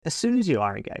as soon as you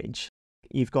are engaged,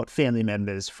 you've got family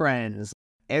members, friends,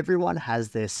 everyone has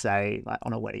their say like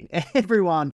on a wedding.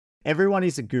 Everyone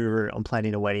is a guru on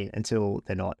planning a wedding until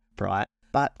they're not, right?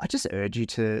 But I just urge you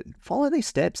to follow these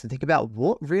steps and think about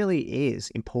what really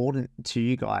is important to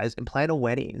you guys and plan a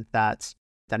wedding that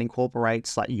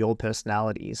incorporates like your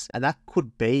personalities. And that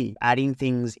could be adding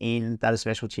things in that are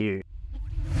special to you.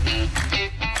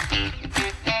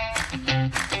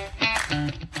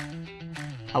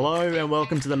 Hello and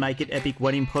welcome to the Make It Epic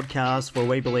Wedding Podcast, where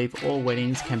we believe all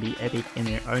weddings can be epic in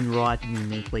their own right and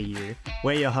uniquely you.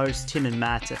 We're your hosts, Tim and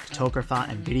Matt, a photographer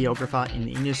and videographer in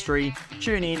the industry.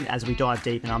 Tune in as we dive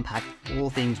deep and unpack all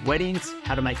things weddings,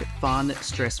 how to make it fun,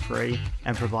 stress-free,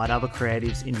 and provide other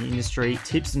creatives in the industry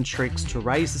tips and tricks to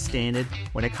raise the standard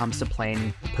when it comes to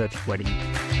planning the perfect wedding.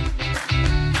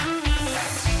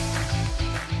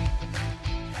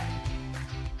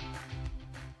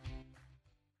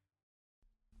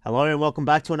 Hello and welcome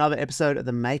back to another episode of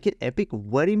the Make It Epic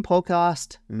Wedding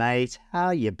Podcast. Mate,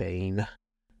 how you been?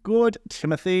 Good,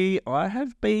 Timothy. I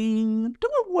have been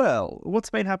doing well. What's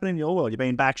been happening in your world? You've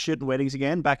been back shooting weddings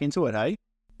again? Back into it, hey?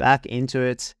 Back into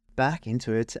it.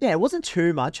 Yeah, it wasn't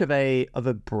too much of a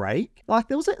break. Like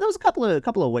there was a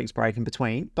couple of weeks break in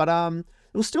between, but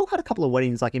we still had a couple of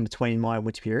weddings like in between my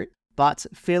winter period. But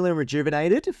feeling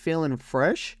rejuvenated, feeling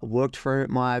fresh. Worked through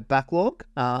my backlog.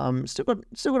 Still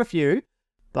got a few.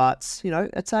 But, you know,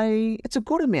 it's a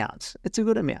good amount. It's a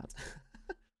good amount.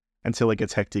 Until it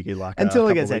gets hectic in like until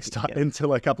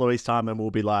a couple of weeks' time, and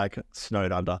we'll be like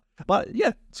snowed under. But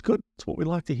yeah, it's good. It's what we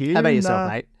like to hear. How about yourself,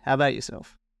 mate? How about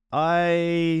yourself?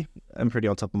 I am pretty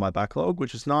on top of my backlog,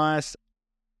 which is nice.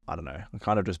 I don't know.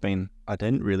 I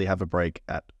didn't really have a break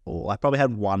at all. I probably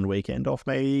had one weekend off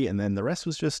maybe, and then the rest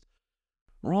was just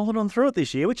rolling on through it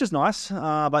this year, which is nice.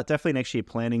 But definitely next year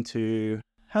planning to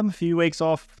have a few weeks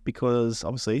off because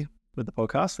obviously with the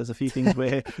podcast, there's a few things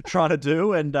we're trying to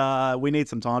do and we need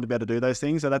some time to be able to do those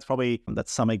things. So that's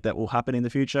something that will happen in the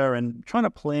future and trying to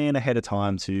plan ahead of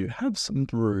time to have some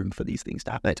room for these things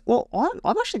to happen. Well,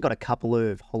 I've actually got a couple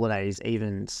of holidays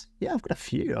evens. Yeah, I've got a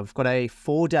few. I've got a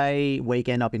 4-day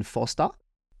weekend up in Foster,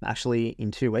 actually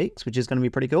in 2 weeks, which is going to be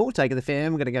pretty cool. Taking the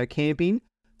fam, we're going to go camping,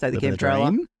 take the camp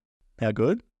trailer. How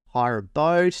good? Hire a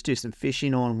boat, do some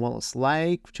fishing on Wallace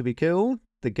Lake, which will be cool.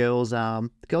 The girls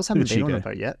haven't been on a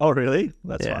boat yet. Oh, really?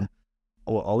 That's fun.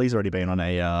 Well, Ollie's already been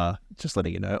on just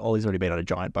letting you know, Ollie's already been on a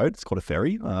giant boat. It's called a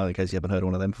ferry, in case you haven't heard of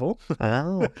one of them before.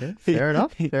 Oh, okay. Fair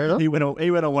enough. He went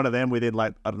on one of them within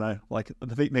I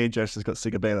think me and Jess just got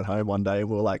sick of being at home one day and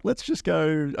we were like, let's just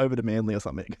go over to Manly or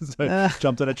something. So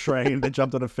jumped on a train, then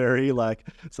jumped on a ferry,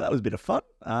 so that was a bit of fun.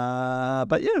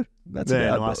 But yeah, that's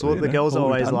nice. Well, the girls are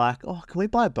always like, oh, can we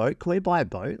buy a boat?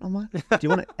 I'm like, do you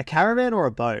want a caravan or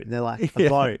a boat? And they're like, a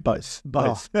boat. Both.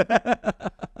 Oh.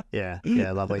 Yeah,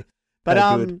 lovely.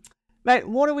 But mate,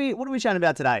 what are we chatting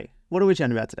about today?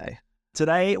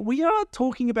 Today we are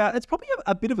talking about, it's probably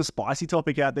a bit of a spicy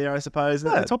topic out there, I suppose.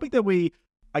 Yeah. A topic that we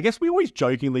always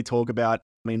jokingly talk about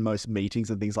in most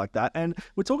meetings and things like that. And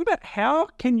we're talking about how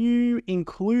can you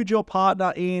include your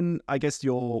partner in,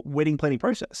 your wedding planning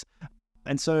process.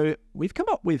 And so we've come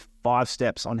up with 5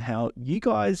 steps on how you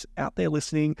guys out there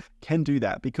listening can do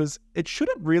that, because it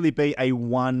shouldn't really be a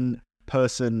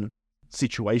one-person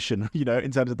situation,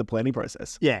 in terms of the planning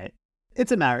process. Yeah,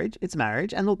 it's a marriage.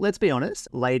 And look, let's be honest,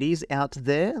 ladies out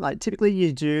there, typically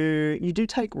you do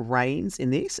take reins in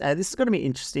this. This is going to be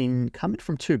interesting coming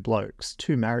from two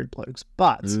married blokes,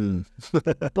 but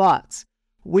but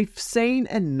we've seen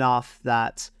enough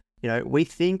that, we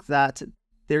think that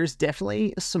there's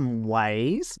definitely some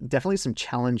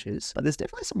challenges, but there's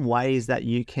definitely some ways that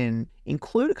you can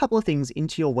include a couple of things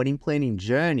into your wedding planning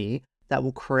journey that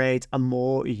will create a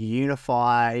more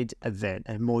unified event,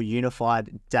 a more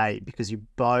unified day, because you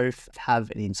both have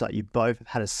an insight, you both have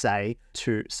had a say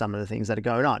to some of the things that are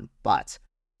going on. But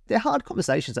they're hard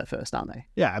conversations at first, aren't they?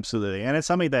 Yeah, absolutely. And it's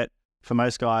something that for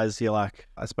most guys, you're like,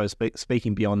 I suppose,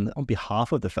 speaking on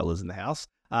behalf of the fellas in the house,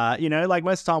 most of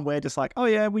the time we're just like, oh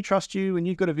yeah, we trust you and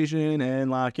you've got a vision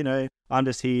and I'm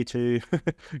just here to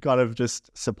kind of just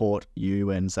support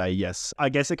you and say yes. I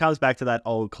guess it comes back to that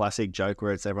old classic joke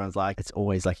where everyone's like, it's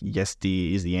always like, yes,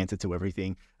 dear is the answer to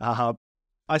everything.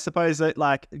 I suppose that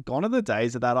gone are the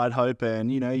days of that, I'd hope.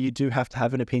 And, you do have to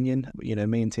have an opinion.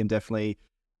 Me and Tim definitely,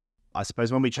 I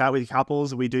suppose when we chat with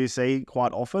couples, we do see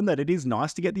quite often that it is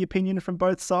nice to get the opinion from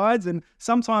both sides. And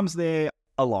sometimes they're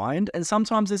aligned and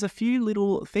sometimes there's a few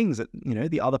little things that,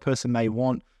 the other person may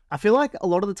want. I feel like a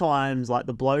lot of the times,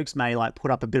 the blokes may put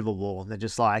up a bit of a wall. They're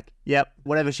just like, yep,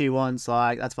 whatever she wants,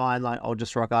 that's fine. I'll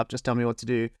just rock up, just tell me what to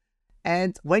do.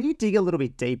 And when you dig a little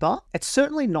bit deeper, it's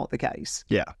certainly not the case.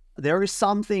 Yeah. there are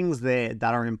some things there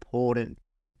that are important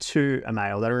to a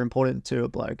male, that are important to a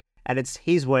bloke. And it's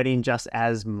his wedding just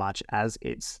as much as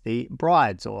it's the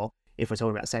bride's. Or if we're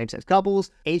talking about same-sex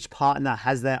couples, each partner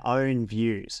has their own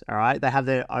views, all right? They have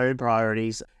their own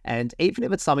priorities. And even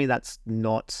if it's something that's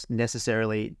not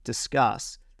necessarily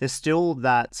discussed, there's still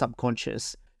that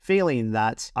subconscious feeling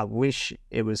that I wish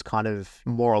it was kind of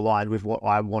more aligned with what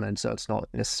I wanted, so it's not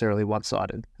necessarily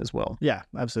one-sided as well. Yeah,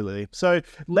 absolutely. So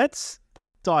let's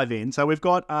dive in. So we've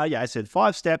got, I said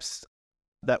 5 steps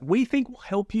that we think will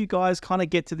help you guys kind of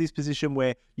get to this position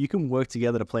where you can work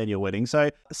together to plan your wedding.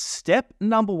 So step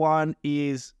number 1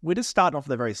 is we're just starting off at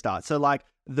the very start. So like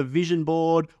the vision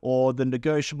board or the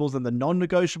negotiables and the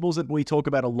non-negotiables that we talk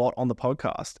about a lot on the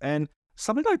podcast. And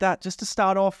something like that, just to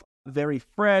start off very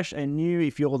fresh and new,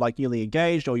 if you're like newly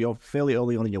engaged or you're fairly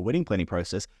early on in your wedding planning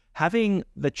process, having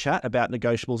the chat about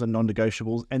negotiables and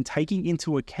non-negotiables and taking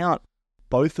into account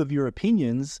both of your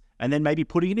opinions and then maybe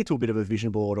putting it into a bit of a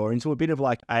vision board or into a bit of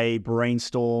like a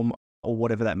brainstorm or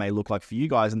whatever that may look like for you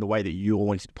guys in the way that you all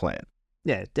want to plan.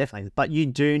 Yeah, definitely. But you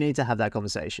do need to have that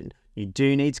conversation. You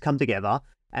do need to come together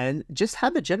and just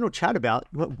have a general chat about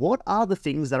what are the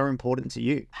things that are important to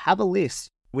you. Have a list.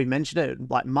 We mentioned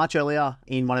it like much earlier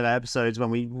in one of our episodes when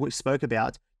we spoke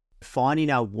about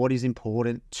finding out what is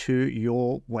important to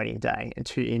your wedding day and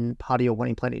in part of your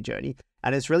wedding planning journey.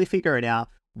 And it's really figuring out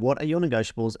what are your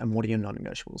negotiables and what are your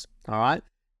non-negotiables. All right.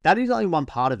 That is only one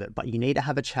part of it, but you need to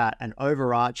have a chat and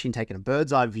overarching, taking a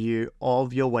bird's eye view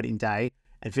of your wedding day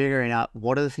and figuring out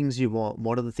what are the things you want,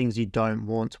 what are the things you don't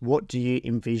want, what do you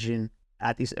envision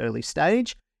at this early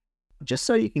stage, just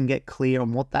so you can get clear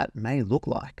on what that may look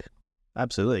like.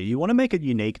 Absolutely. You want to make it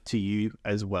unique to you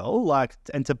as well, like,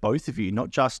 and to both of you, not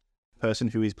just the person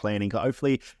who is planning.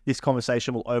 Hopefully this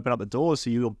conversation will open up the doors so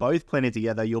you're both planning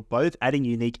together. You're both adding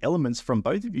unique elements from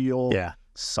both of your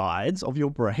sides of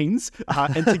your brains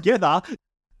and together.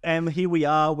 And here we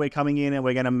are, we're coming in and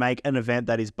we're going to make an event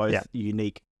that is both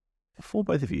unique for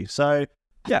both of you. So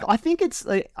yeah, I think it's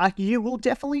like you will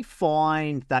definitely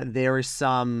find that there is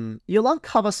you'll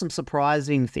uncover some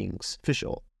surprising things for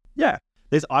sure. Yeah.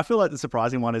 I feel like the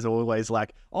surprising one is always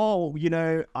like, oh,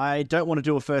 I don't want to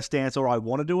do a first dance or I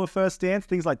want to do a first dance,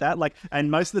 things like that. Like, and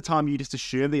most of the time you just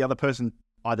assume the other person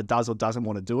either does or doesn't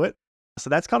want to do it. So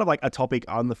that's kind of like a topic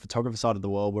on the photographer side of the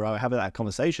world where I have that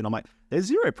conversation. I'm like, there's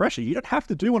zero pressure. You don't have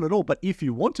to do one at all. But if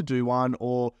you want to do one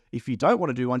or if you don't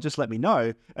want to do one, just let me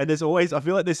know. And there's always, I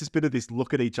feel like there's this bit of this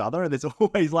look at each other and there's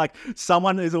always like,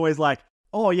 someone is always like,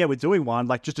 oh yeah, we're doing one,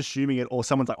 like just assuming it, or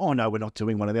someone's like, oh no, we're not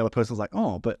doing one, and the other person's like,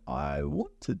 oh, but I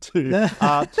wanted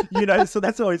to, so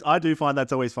that's always, I do find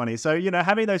that's always funny. So,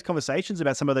 having those conversations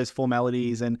about some of those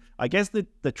formalities and I guess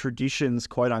the traditions,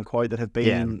 quote unquote, that have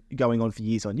been going on for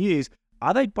years on years,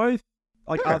 are they both,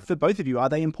 like for both of you, are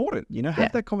they important?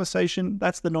 Have that conversation.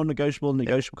 That's the non-negotiable,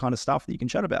 negotiable kind of stuff that you can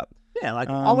chat about. Yeah, like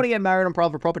I want to get married on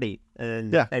private property,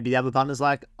 and maybe the other partner's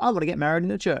like, I want to get married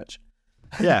in a church.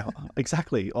 Yeah,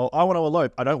 exactly. Or I want to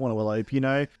elope. I don't want to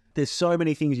elope. There's so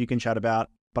many things you can chat about,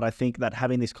 but I think that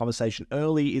having this conversation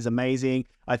early is amazing.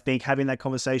 I think having that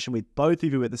conversation with both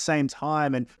of you at the same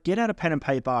time and get out a pen and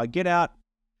paper, get out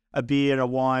a beer, a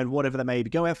wine, whatever that may be,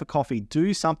 go out for coffee,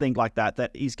 do something like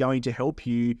that is going to help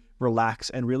you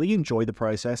relax and really enjoy the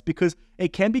process because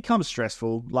it can become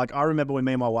stressful. Like I remember when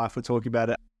me and my wife were talking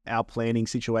about our planning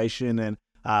situation and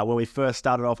when we first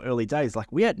started off early days,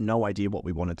 like we had no idea what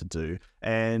we wanted to do.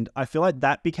 And I feel like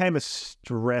that became a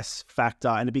stress factor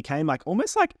and it became like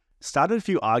almost like started a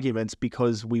few arguments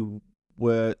because we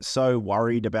were so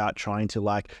worried about trying to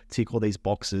like tick all these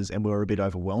boxes and we were a bit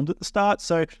overwhelmed at the start.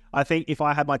 So I think if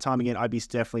I had my time again, I'd be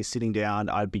definitely sitting down.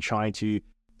 I'd be trying to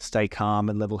stay calm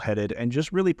and level-headed and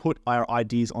just really put our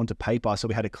ideas onto paper so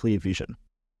we had a clear vision.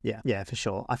 Yeah, for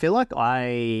sure. I feel like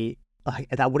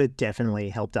that would have definitely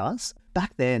helped us.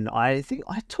 Back then, I think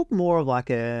I took more of like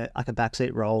a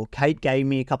backseat role. Kate gave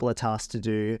me a couple of tasks to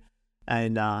do.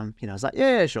 And, I was like,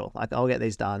 yeah, sure. Like, I'll get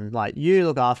these done. Like, you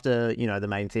look after, the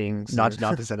main things.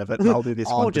 99% of it. And I'll do this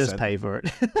 1%. I'll just pay for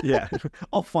it. Yeah.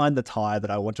 I'll find the tie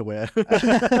that I want to wear.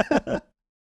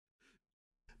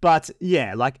 But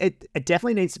yeah, like it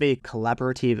definitely needs to be a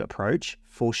collaborative approach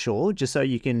for sure, just so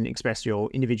you can express your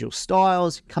individual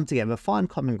styles, come together, find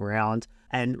common ground,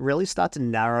 and really start to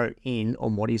narrow in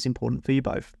on what is important for you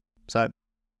both. So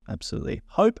absolutely.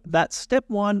 Hope that step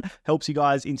 1 helps you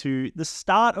guys into the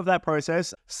start of that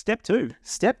process. Step 2.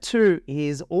 Step 2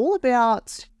 is all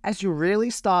about as you really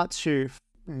start to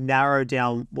narrow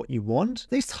down what you want,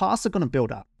 these tasks are going to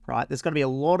build up, right? There's going to be a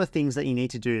lot of things that you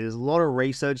need to do. There's a lot of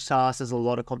research tasks. There's a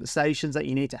lot of conversations that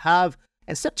you need to have.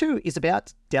 And step 2 is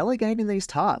about delegating these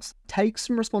tasks. Take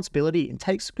some responsibility and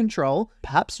take some control.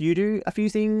 Perhaps you do a few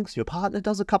things, your partner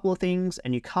does a couple of things,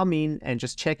 and you come in and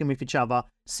just check in with each other,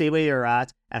 see where you're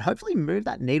at, and hopefully move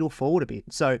that needle forward a bit.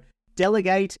 So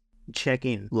delegate, check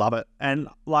in. Love it. And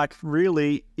like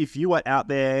really, if you are out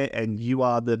there and you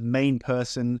are the main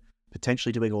person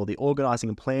potentially doing all the organizing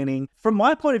and planning, from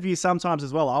my point of view, sometimes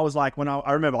as well, I was like, when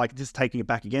I remember like just taking it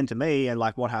back again to me and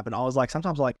like what happened, I was like,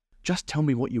 sometimes like, just tell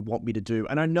me what you want me to do.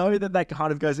 And I know that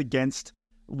kind of goes against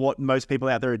what most people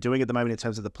out there are doing at the moment in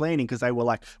terms of the planning, because they were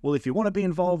like, well, if you want to be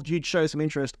involved, you'd show some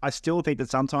interest. I still think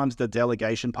that sometimes the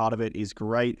delegation part of it is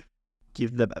great.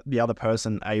 Give the other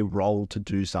person a role to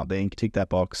do something, tick that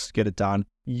box, get it done.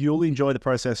 You'll enjoy the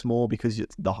process more because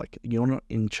you're not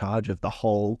in charge of the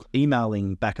whole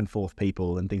emailing back and forth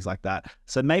people and things like that.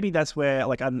 So maybe that's where,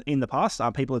 like in the past,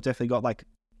 people have definitely got like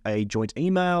a joint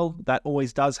email. That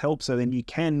always does help. So then you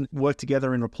can work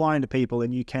together in replying to people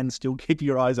and you can still keep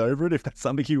your eyes over it if that's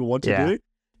something you want to do.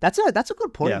 That's a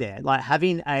good point there. Like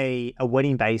having a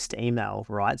wedding-based email,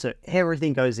 right? So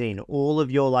everything goes in, all of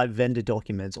your like vendor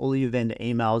documents, all of your vendor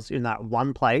emails in that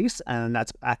one place, and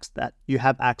that you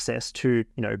have access to,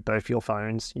 both your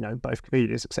phones, both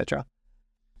computers, etc.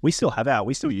 We still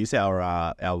use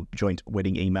our joint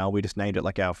wedding email. We just named it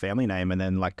like our family name and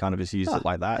then like kind of just used it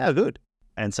like that. Yeah, good.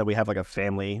 And so we have like a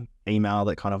family email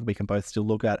that kind of we can both still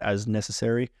look at as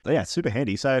necessary. But yeah, super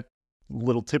handy. So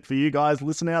little tip for you guys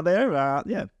listening out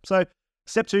there. So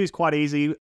step 2 is quite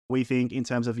easy, we think, in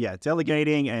terms of,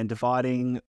 delegating and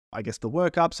dividing, I guess, the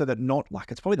work up so that not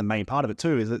like, it's probably the main part of it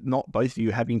too, is that not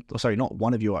not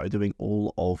one of you are doing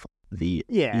all of the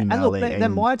and look, there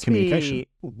might be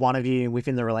one of you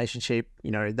within the relationship,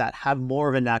 that have more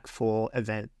of a knack for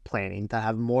event planning, that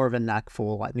have more of a knack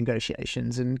for like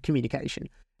negotiations and communication,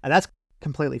 and that's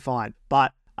completely fine.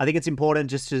 But I think it's important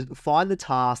just to find the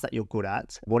tasks that you're good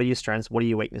at. What are your strengths? What are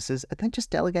your weaknesses? And then just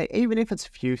delegate, even if it's a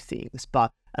few things,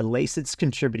 but at least it's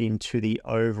contributing to the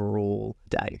overall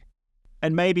day.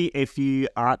 And maybe if you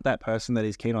aren't that person that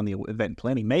is keen on the event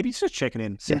planning, maybe it's just checking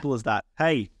in. Simple as that.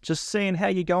 Hey, just seeing how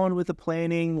you're going with the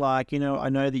planning. Like, I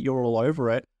know that you're all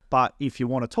over it, but if you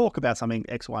want to talk about something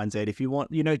X, Y, and Z, if you want,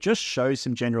 just show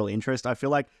some general interest. I feel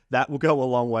like that will go a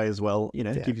long way as well,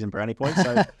 give you some brownie points.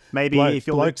 So maybe if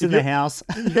you're blokes in the house.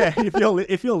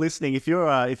 if you're listening, if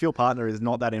your partner is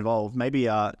not that involved, maybe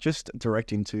just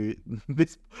direct into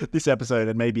this episode,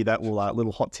 and maybe that will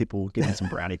little hot tip will give you some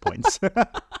brownie points.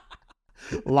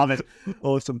 Love it.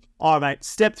 Awesome. All right, mate.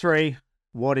 Step 3.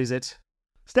 What is it?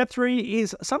 Step 3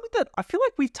 is something that I feel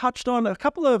like we've touched on a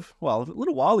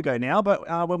little while ago now, but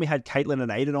when we had Caitlin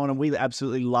and Aiden on, and we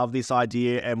absolutely love this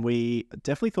idea, and we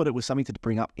definitely thought it was something to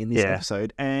bring up in this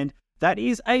episode. And that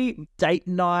is a date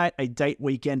night, a date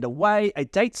weekend away, a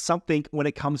date something when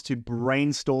it comes to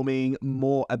brainstorming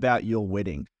more about your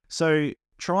wedding. So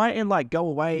try and go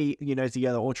away,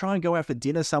 together, or try and go out for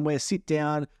dinner somewhere, sit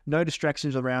down, no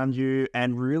distractions around you,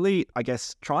 and really, I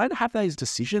guess, try and have those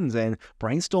decisions and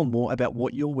brainstorm more about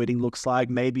what your wedding looks like.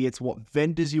 Maybe it's what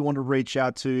vendors you want to reach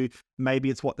out to.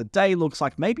 Maybe it's what the day looks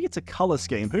like. Maybe it's a color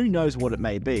scheme. Who knows what it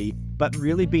may be, but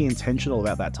really be intentional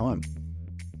about that time.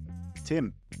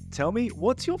 Tim, tell me,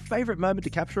 what's your favorite moment to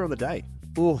capture on the day?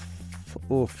 Oof.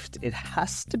 It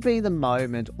has to be the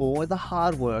moment all the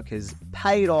hard work has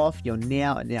paid off. You're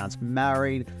now announced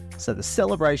married, so the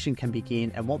celebration can begin.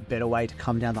 And what better way to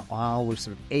come down the aisle with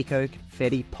some eco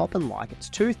confetti popping like it's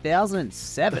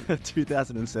 2007.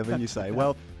 2007, you say?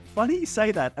 Well, funny you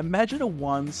say that. Imagine a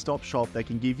one-stop shop that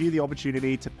can give you the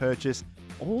opportunity to purchase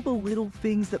all the little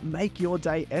things that make your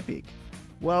day epic.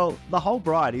 Well, The Whole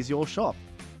Bride is your shop,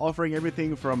 offering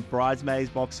everything from bridesmaids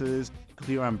boxes,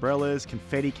 clear umbrellas,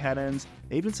 confetti cannons,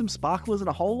 even some sparklers and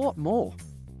a whole lot more.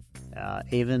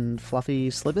 Even fluffy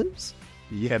slippers?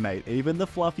 Yeah, mate, even the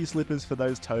fluffy slippers for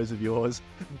those toes of yours.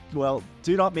 Well,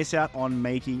 do not miss out on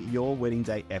making your wedding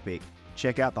day epic.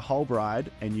 Check out The Whole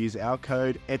Bride and use our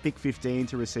code EPIC15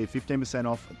 to receive 15%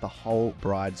 off The Whole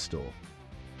Bride store.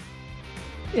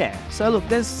 Yeah, so look,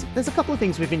 there's a couple of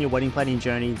things within your wedding planning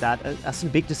journey that are some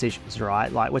big decisions,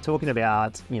 right? Like we're talking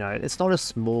about, it's not a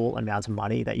small amount of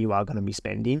money that you are going to be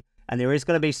spending. And there is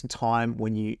going to be some time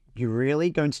when you're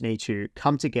really going to need to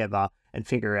come together and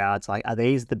figure out, are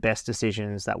these the best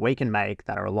decisions that we can make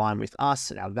that are aligned with us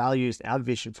and our values and our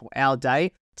vision for our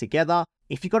day together?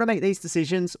 If you've got to make these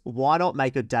decisions, why not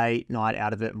make a date night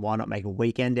out of it? And why not make a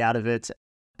weekend out of it?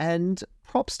 And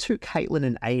props to Caitlin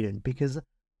and Aiden, because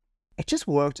it just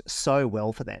worked so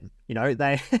well for them.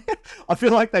 I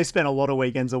feel like they spent a lot of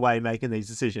weekends away making these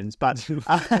decisions, but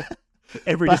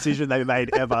Every decision they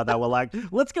made ever, they were like,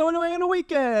 let's go away on a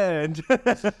weekend,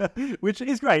 which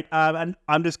is great. And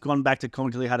I'm just gone back to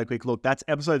quickly had a quick look. That's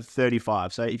episode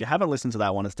 35. So if you haven't listened to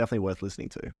that one, it's definitely worth listening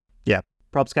to. Yeah.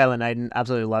 Props, Kayla and Aiden.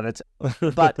 Absolutely love it.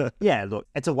 But yeah, look,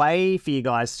 it's a way for you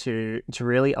guys to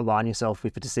really align yourself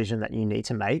with a decision that you need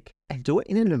to make and do it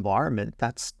in an environment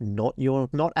that's not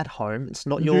at home. It's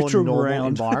not your normal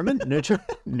environment.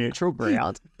 Neutral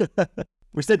ground.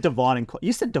 We said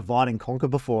you said divide and conquer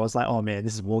before. I was like, oh man,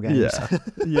 this is war games.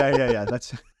 Yeah.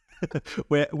 That's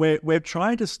we're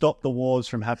trying to stop the wars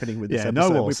from happening with this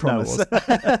episode. No wars, we promise.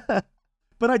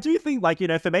 But I do think, like,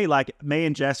 for me, like me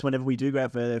and Jess, whenever we do go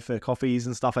out for coffees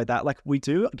and stuff like that, like we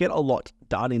do get a lot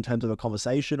done in terms of a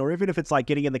conversation, or even if it's like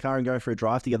getting in the car and going for a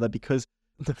drive together, because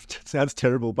it sounds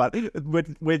terrible, but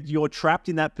when you're trapped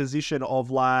in that position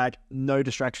of like no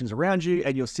distractions around you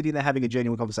and you're sitting there having a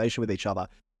genuine conversation with each other,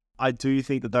 I do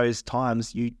think that those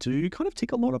times you do kind of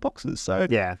tick a lot of boxes. So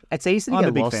yeah, it's easy to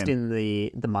get lost in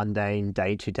the mundane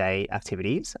day-to-day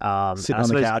activities. Sitting on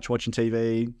the couch watching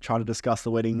TV, trying to discuss the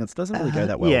wedding. It doesn't really go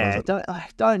that well. Yeah,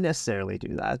 don't necessarily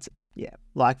do that. Yeah,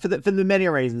 like for the many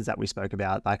reasons that we spoke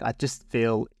about. Like I just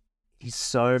feel he's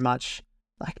so much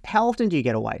like. How often do you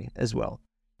get away as well?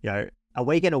 A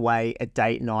weekend away, a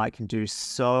date night can do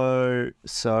so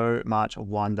much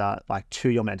wonder, like to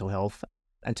your mental health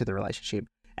and to the relationship.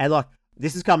 And like,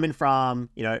 this is coming from,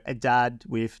 a dad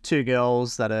with two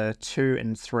girls that are 2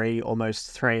 and 3, almost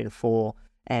 3 and 4.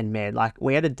 And man, like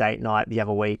we had a date night the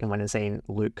other week and went and seen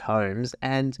Luke Combs.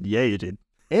 And yeah, you did.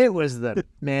 It was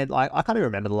man, like I can't even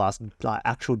remember the last like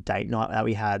actual date night that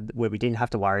we had where we didn't have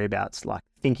to worry about like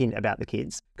thinking about the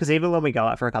kids. Because even when we go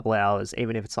out for a couple of hours,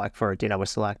 even if it's like for a dinner, we're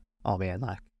still like, oh man,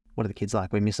 like what are the kids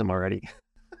like? We miss them already.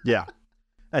 Yeah.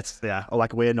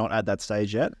 Like we're not at that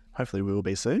stage yet. Hopefully we will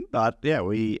be soon. But yeah,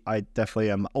 I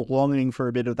definitely am longing for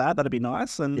a bit of that. That'd be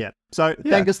nice. And yeah. So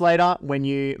thank us later when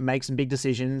you make some big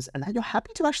decisions and that you're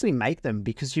happy to actually make them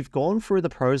because you've gone through the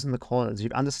pros and the cons. You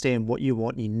understand what you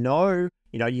want.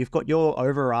 You've got your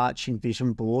overarching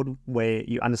vision board where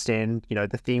you understand,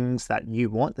 the things that you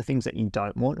want, the things that you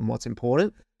don't want and what's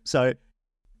important. So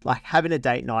like having a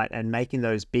date night and making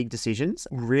those big decisions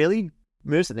really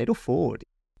moves the needle forward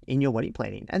in your wedding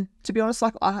planning. And to be honest,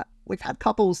 like we've had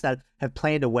couples that have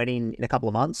planned a wedding in a couple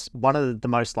of months. One of the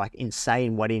most like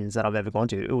insane weddings that I've ever gone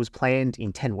to, it was planned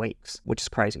in 10 weeks, which is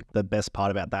crazy. The best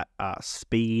part about that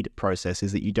speed process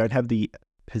is that you don't have the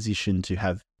position to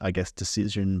have, I guess,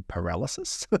 decision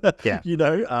paralysis. Yeah. You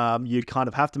kind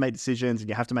of have to make decisions and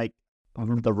you have to make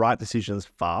the right decisions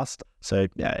fast. So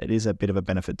yeah, it is a bit of a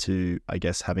benefit to, I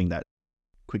guess, having that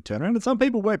quick turnaround. And some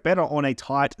people work better on a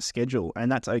tight schedule,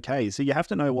 and that's okay. So you have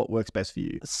to know what works best for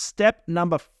you. Step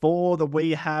number 4 that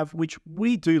we have, which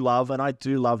we do love, and I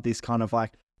do love this kind of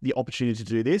like the opportunity to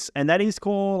do this, and that is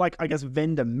called like, I guess,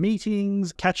 vendor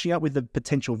meetings, catching up with the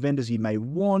potential vendors you may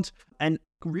want, and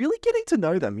really getting to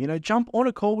know them. Jump on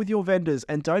a call with your vendors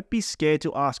and don't be scared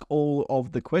to ask all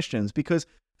of the questions, because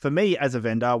for me as a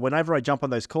vendor, whenever I jump on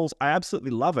those calls, I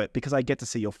absolutely love it because I get to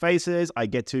see your faces. I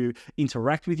get to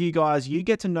interact with you guys. You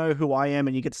get to know who I am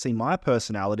and you get to see my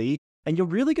personality. And you're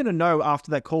really going to know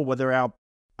after that call whether our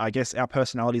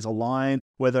personalities align,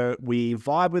 whether we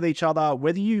vibe with each other,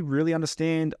 whether you really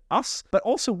understand us, but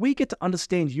also we get to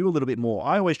understand you a little bit more.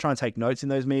 I always try and take notes in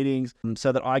those meetings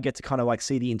so that I get to kind of like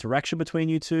see the interaction between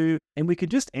you two, and we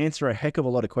could just answer a heck of a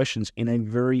lot of questions in a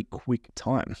very quick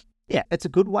time. Yeah, it's a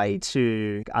good way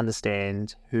to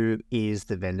understand who is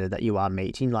the vendor that you are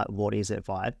meeting, like what is their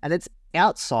vibe. And it's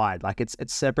outside, like it's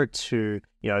separate to,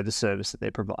 the service that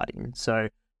they're providing. So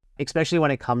especially when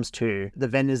it comes to the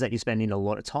vendors that you're spending a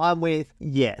lot of time with,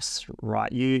 yes, right,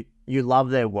 you love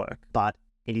their work, but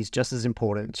it is just as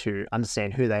important to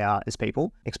understand who they are as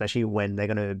people, especially when they're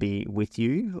going to be with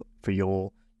you for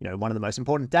your, one of the most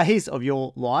important days of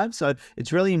your life. So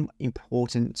it's really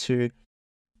important to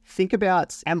think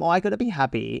about, am I going to be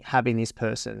happy having this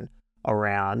person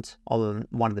around on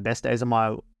one of the best days of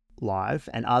my life?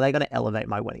 And are they going to elevate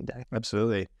my wedding day?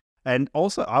 Absolutely. And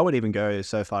also, I would even go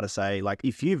so far to say, like,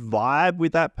 if you vibe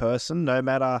with that person, no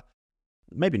matter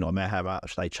how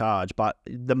much they charge, but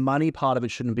the money part of it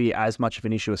shouldn't be as much of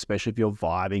an issue, especially if you're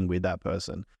vibing with that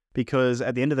person. Because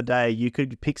at the end of the day, you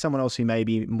could pick someone else who may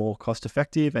be more cost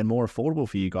effective and more affordable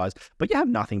for you guys, but you have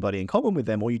nothing bloody in common with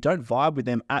them, or you don't vibe with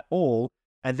them at all.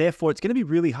 And therefore, it's going to be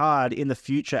really hard in the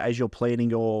future as you're planning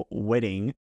your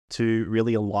wedding to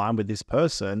really align with this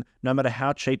person, no matter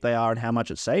how cheap they are and how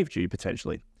much it saved you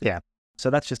potentially. Yeah.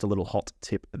 So that's just a little hot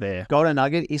tip there. Golden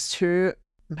nugget is to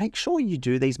make sure you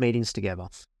do these meetings together.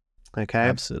 Okay.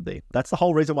 Absolutely. That's the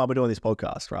whole reason why we're doing this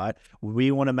podcast, right?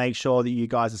 We want to make sure that you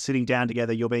guys are sitting down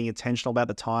together, you're being intentional about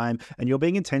the time, and you're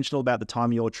being intentional about the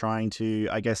time you're trying to,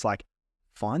 I guess, like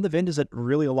find the vendors that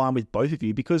really align with both of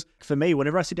you. Because for me,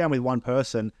 whenever I sit down with one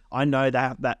person, I know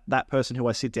that person who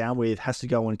I sit down with has to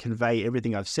go and convey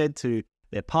everything I've said to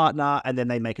their partner, and then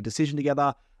they make a decision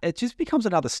together. It just becomes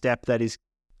another step that is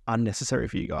unnecessary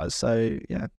for you guys. So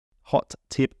yeah, hot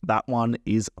tip, that one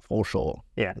is for sure.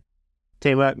 Yeah.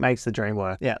 Teamwork makes the dream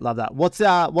work. Yeah, love that.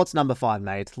 What's number 5,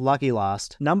 mate? Lucky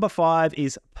last. Number 5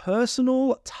 is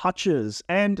personal touches.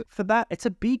 And for that, it's a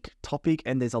big topic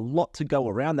and there's a lot to go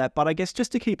around that. But I guess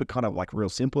just to keep it kind of like real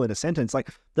simple in a sentence,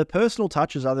 like the personal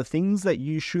touches are the things that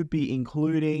you should be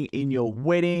including in your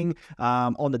wedding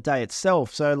on the day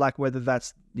itself. So like whether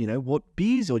that's, you know, what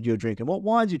beers you're drinking, what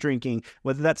wines you're drinking,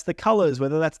 whether that's the colors,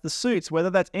 whether that's the suits,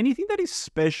 whether that's anything that is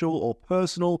special or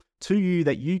personal to you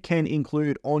that you can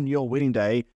include on your wedding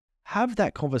day, have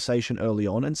that conversation early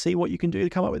on and see what you can do to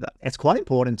come up with that. It's quite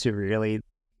important to really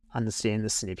understand the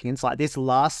significance. Like this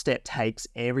last step takes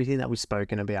everything that we've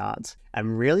spoken about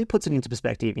and really puts it into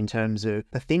perspective in terms of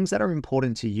the things that are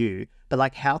important to you, but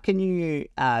like how can you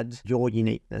add your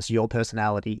uniqueness, your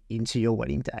personality into your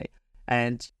wedding day?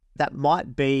 And that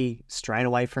might be straying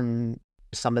away from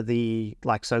some of the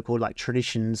like so-called like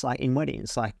traditions like in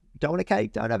weddings, like don't want a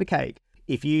cake, don't have a cake.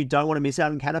 If you don't want to miss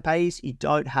out on canapes, you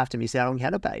don't have to miss out on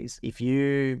canapes. If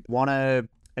you want a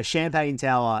champagne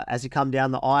tower as you come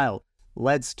down the aisle,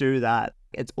 let's do that.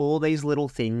 It's all these little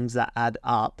things that add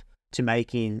up to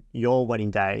making your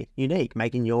wedding day unique,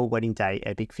 making your wedding day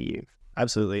epic for you.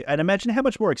 Absolutely. And imagine how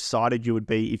much more excited you would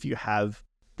be if you have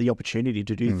the opportunity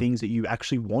to do things that you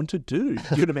actually want to do.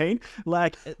 Do you know what I mean?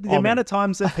 Like the amount of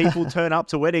times that people turn up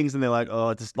to weddings and they're like,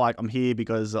 oh, just like I'm here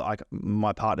because like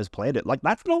my partner's planned it. Like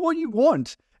that's not what you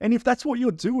want. And if that's what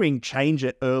you're doing, change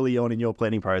it early on in your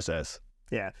planning process.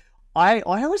 Yeah. I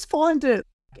always find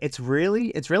it's really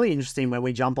interesting when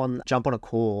we jump on a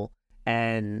call,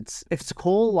 and if it's a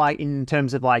call like in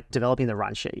terms of like developing the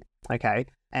run sheet, okay?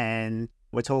 And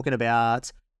we're talking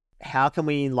about how can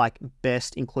we like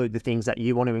best include the things that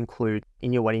you want to include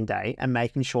in your wedding day and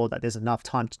making sure that there's enough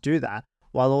time to do that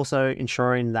while also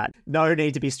ensuring that no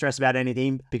need to be stressed about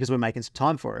anything because we're making some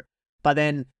time for it. But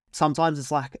then sometimes it's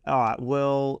like, all right,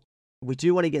 well, we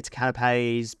do want to get to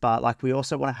canapes, but like we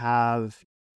also want to have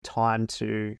time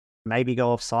to maybe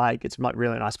go off site, get some like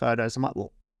really nice photos. I'm like,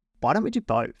 well, why don't we do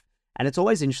both? And it's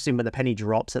always interesting when the penny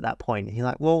drops at that point. And you're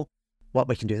like, well, what,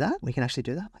 we can do that? We can actually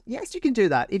do that? Yes, you can do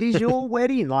that. It is your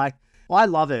wedding. Like, I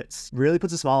love it. It really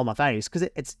puts a smile on my face because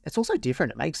it's also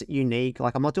different. It makes it unique.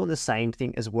 Like, I'm not doing the same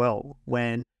thing as well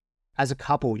when, as a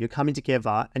couple, you're coming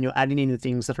together and you're adding in the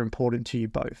things that are important to you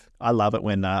both. I love it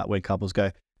when couples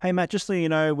go, hey, Matt, just so you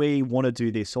know, we want to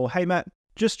do this. Or, hey, Matt,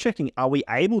 just checking, are we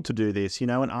able to do this? You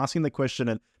know, and asking the question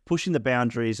and pushing the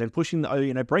boundaries and pushing the,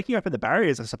 you know, breaking open the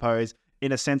barriers, I suppose,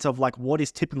 in a sense of like what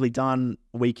is typically done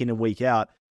week in and week out.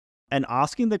 And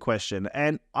asking the question.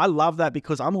 And I love that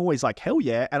because I'm always like, hell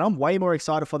yeah. And I'm way more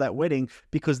excited for that wedding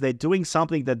because they're doing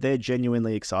something that they're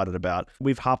genuinely excited about.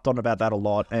 We've harped on about that a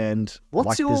lot. And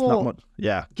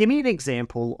give me an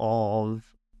example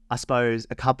of, I suppose,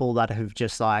 a couple that have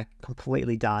just like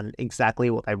completely done exactly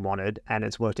what they wanted and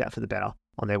it's worked out for the better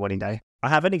on their wedding day. I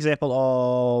have an example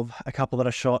of a couple that I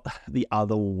shot the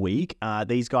other week.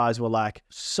 These guys were like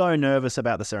so nervous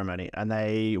about the ceremony and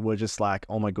they were just like,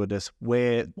 oh my goodness,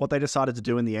 what they decided to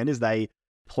do in the end is they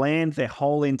planned their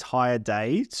whole entire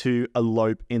day to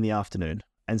elope in the afternoon.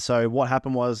 And so what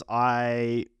happened was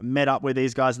I met up with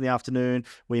these guys in the afternoon.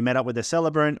 We met up with the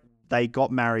celebrant. They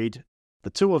got married. The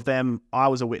two of them, I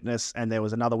was a witness and there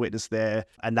was another witness there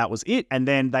and that was it. And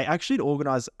then they actually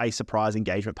organized a surprise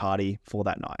engagement party for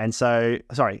that night. And so,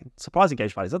 surprise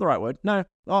engagement party, is that the right word? No.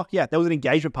 Oh yeah, there was an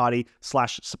engagement party /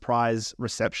 surprise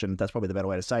reception. That's probably the better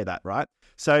way to say that, right?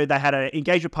 So they had an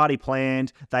engagement party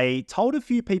planned. They told a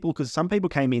few people, because some people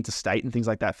came interstate and things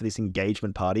like that for this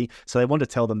engagement party. So they wanted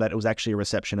to tell them that it was actually a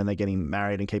reception and they're getting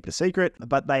married and keep it a secret.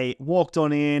 But they walked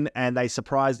on in and they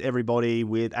surprised everybody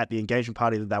at the engagement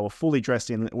party that they were fully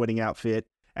dressed in a wedding outfit.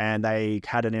 And they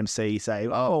had an MC say,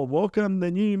 oh, welcome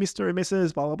the new Mr. and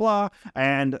Mrs. blah, blah, blah.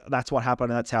 And that's what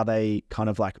happened. And that's how they kind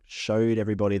of like showed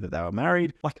everybody that they were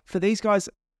married. Like for these guys,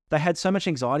 they had so much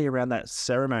anxiety around that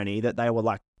ceremony that they were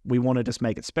like, we want to just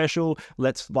make it special.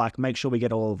 Let's like make sure we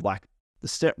get all of like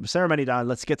the ceremony done.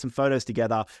 Let's get some photos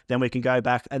together. Then we can go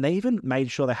back. And they even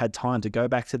made sure they had time to go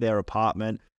back to their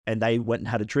apartment and they went and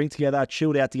had a drink together,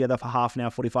 chilled out together for half an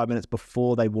hour, 45 minutes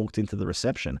before they walked into the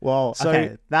reception. Well, so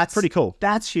okay, that's pretty cool.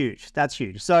 That's huge. That's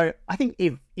huge. So I think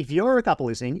if you're a couple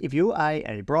listening, if you are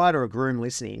a bride or a groom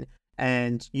listening,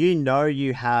 and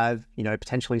you have,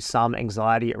 potentially some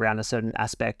anxiety around a certain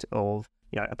aspect of,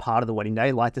 a part of the wedding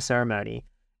day, like the ceremony.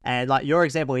 And like your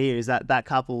example here is that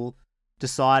couple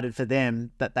decided for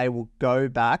them that they will go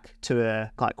back to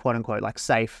a like quote unquote like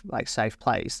safe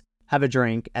place, have a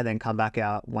drink, and then come back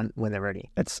out when they're ready.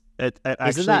 It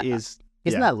actually is.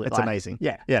 Isn't that it's amazing?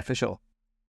 Yeah, for sure.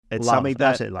 It's something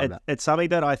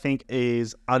that I think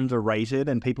is underrated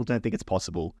and people don't think it's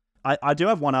possible. I do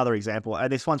have one other example,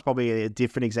 and this one's probably a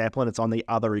different example, and it's on the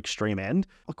other extreme end.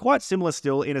 Quite similar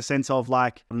still in a sense of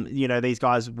like, these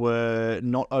guys were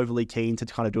not overly keen to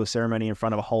kind of do a ceremony in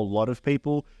front of a whole lot of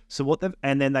people. So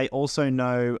and then they also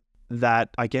know that,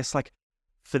 I guess, like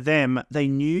for them, they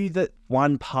knew that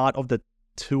one part of the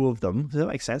two of them, does that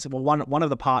make sense? Well, one of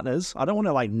the partners, I don't want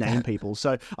to like name people,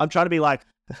 so I'm trying to be like,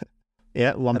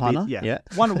 yeah, one partner,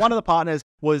 one of the partners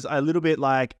was a little bit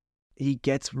like, he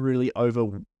gets really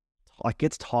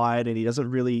gets tired, and he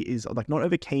is like not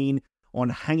over keen on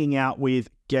hanging out with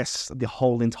guests the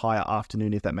whole entire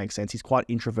afternoon, if that makes sense. He's quite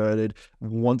introverted,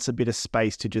 wants a bit of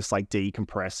space to just like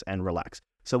decompress and relax.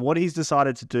 So what he's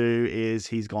decided to do is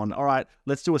he's gone, all right,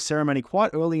 let's do a ceremony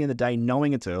quite early in the day,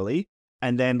 knowing it's early.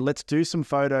 And then let's do some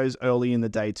photos early in the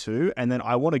day too. And then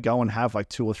I want to go and have like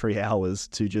 2 or 3 hours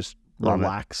to just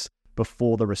relax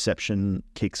before the reception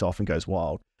kicks off and goes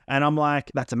wild. And I'm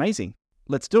like, that's amazing.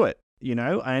 Let's do it.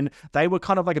 And they were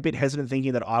kind of like a bit hesitant,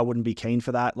 thinking that I wouldn't be keen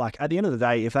for that. Like at the end of the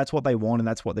day, if that's what they want and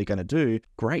that's what they're going to do,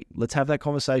 great. Let's have that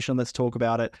conversation. Let's talk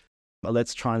about it. But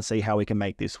let's try and see how we can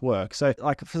make this work. So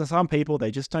like for some people,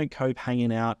 they just don't cope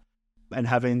hanging out and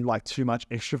having like too much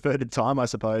extroverted time, I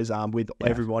suppose, with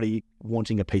everybody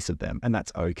wanting a piece of them. And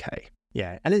that's okay.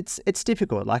 Yeah. And it's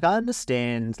difficult. Like I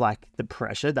understand like the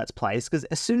pressure that's placed, because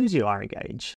as soon as you are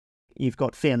engaged, you've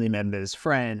got family members,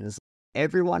 friends,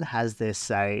 everyone has their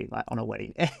say like on a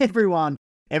wedding. Everyone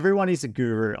is a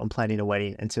guru on planning a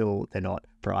wedding until they're not,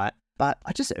 right? But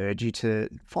I just urge you to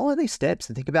follow these steps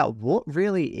and think about what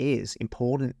really is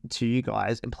important to you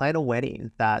guys and plan a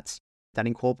wedding that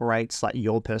incorporates like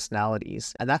your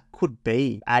personalities. And that could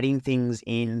be adding things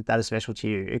in that are special to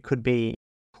you. It could be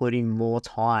including more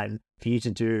time for you to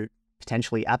do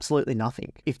potentially absolutely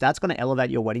nothing. If that's going to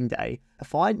elevate your wedding day,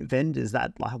 find vendors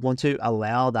that like want to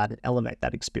allow that and elevate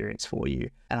that experience for you.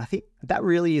 And I think that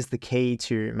really is the key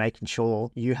to making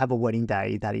sure you have a wedding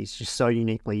day that is just so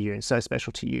uniquely you and so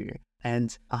special to you.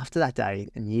 And after that day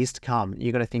and years to come,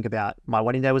 you're going to think about, my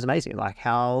wedding day was amazing. Like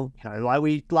how,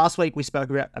 last week we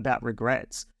spoke about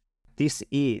regrets. This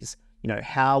is,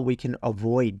 how we can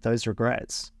avoid those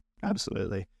regrets.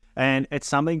 Absolutely. And it's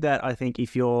something that I think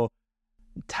if you're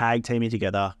tag teaming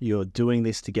together, you're doing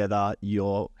this together,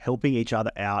 you're helping each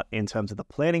other out in terms of the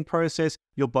planning process,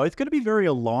 you're both going to be very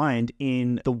aligned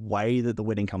in the way that the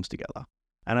wedding comes together.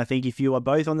 And I think if you are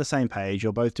both on the same page,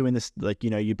 you're both doing this, like,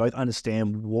 you both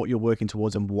understand what you're working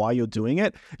towards and why you're doing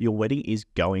it, your wedding is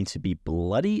going to be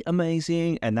bloody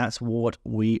amazing. And that's what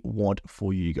we want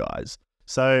for you guys.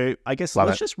 So I guess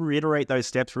let's just reiterate those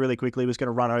steps really quickly. We're just going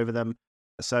to run over them.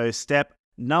 So step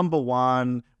number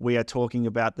 1, we are talking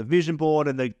about the vision board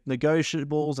and the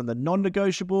negotiables and the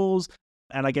non-negotiables,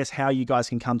 and I guess how you guys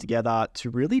can come together to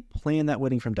really plan that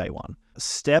wedding from day one.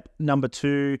 Step number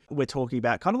 2, we're talking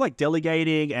about kind of like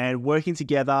delegating and working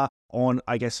together on,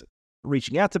 I guess,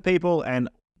 reaching out to people and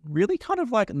really kind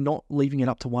of like not leaving it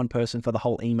up to one person for the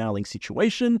whole emailing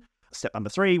situation. Step number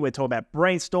 3, we're talking about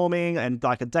brainstorming and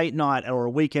like a date night or a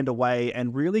weekend away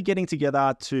and really getting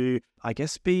together to, I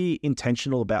guess, be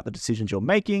intentional about the decisions you're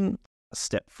making.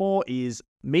 Step 4 is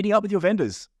meeting up with your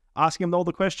vendors, asking them all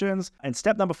the questions. And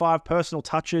step number 5, personal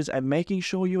touches and making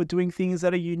sure you are doing things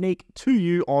that are unique to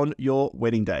you on your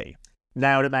wedding day.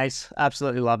 Nailed it, mate.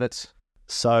 Absolutely love it.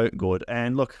 So good.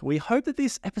 And look, we hope that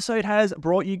this episode has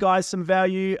brought you guys some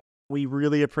value. We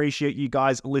really appreciate you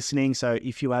guys listening. So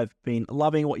if you have been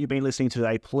loving what you've been listening to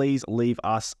today, please leave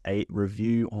us a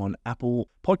review on Apple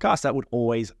Podcasts. That would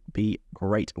always be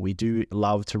great. We do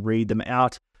love to read them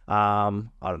out. I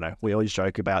don't know. We always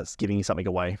joke about giving something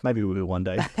away. Maybe we will one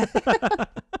day.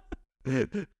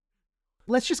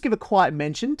 Let's just give a quiet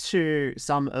mention to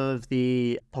some of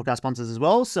the podcast sponsors as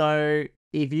well. So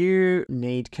if you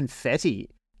need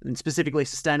confetti, and specifically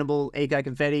sustainable eco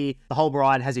confetti, the Whole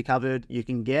Bride has you covered. You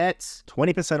can get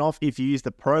 20% off if you use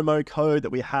the promo code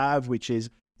that we have, which is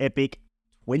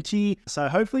EPIC20. So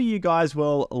hopefully you guys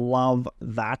will love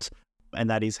that, and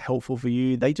that is helpful for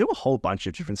you. They do a whole bunch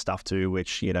of different stuff too,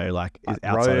 which, is outside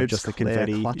robes, of just the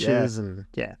confetti. Clutches and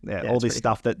all this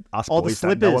stuff that us all boys the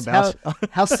slippers. don't know about.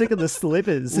 How sick are the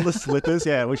slippers? All the slippers,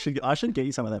 yeah. I should get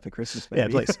you some of that for Christmas,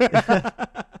 maybe. Yeah, please.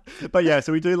 But yeah,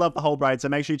 so we do love the whole braid. So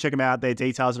make sure you check them out. Their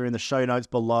details are in the show notes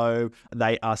below.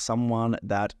 They are someone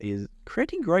that is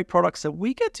creating great products that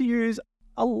we get to use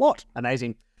a lot.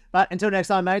 Amazing. But until next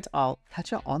time, mate, I'll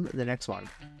catch you on the next one.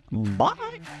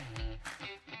 Bye.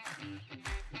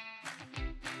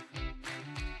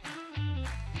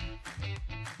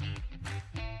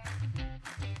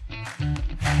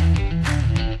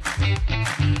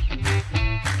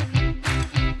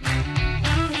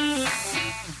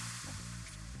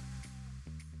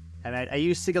 Hey, mate, are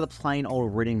you sick of the plain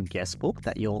old written guest book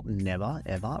that you'll never,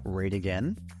 ever read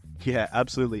again? Yeah,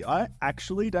 absolutely. I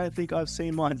actually don't think I've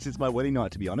seen mine since my wedding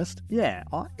night, to be honest. Yeah,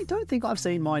 I don't think I've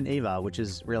seen mine either, which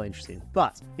is really interesting.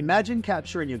 But imagine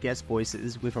capturing your guest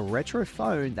voices with a retro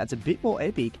phone that's a bit more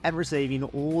epic and receiving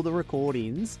all the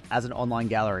recordings as an online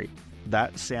gallery.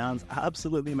 That sounds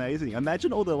absolutely amazing.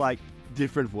 Imagine all the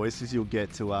different voices you'll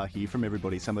get to hear from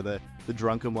everybody. Some of the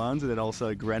drunken ones, and then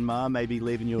also grandma maybe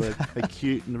leaving you a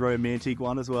cute and romantic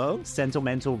one as well.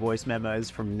 Sentimental voice memos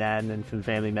from Nan and from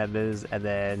family members, and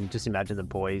then just imagine the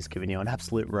boys giving you an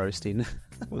absolute roasting.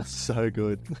 Well, so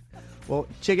good. Well,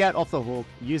 check out Off the Hook.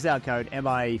 Use our code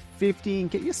MIA50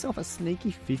 and get yourself a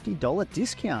sneaky $50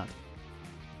 discount.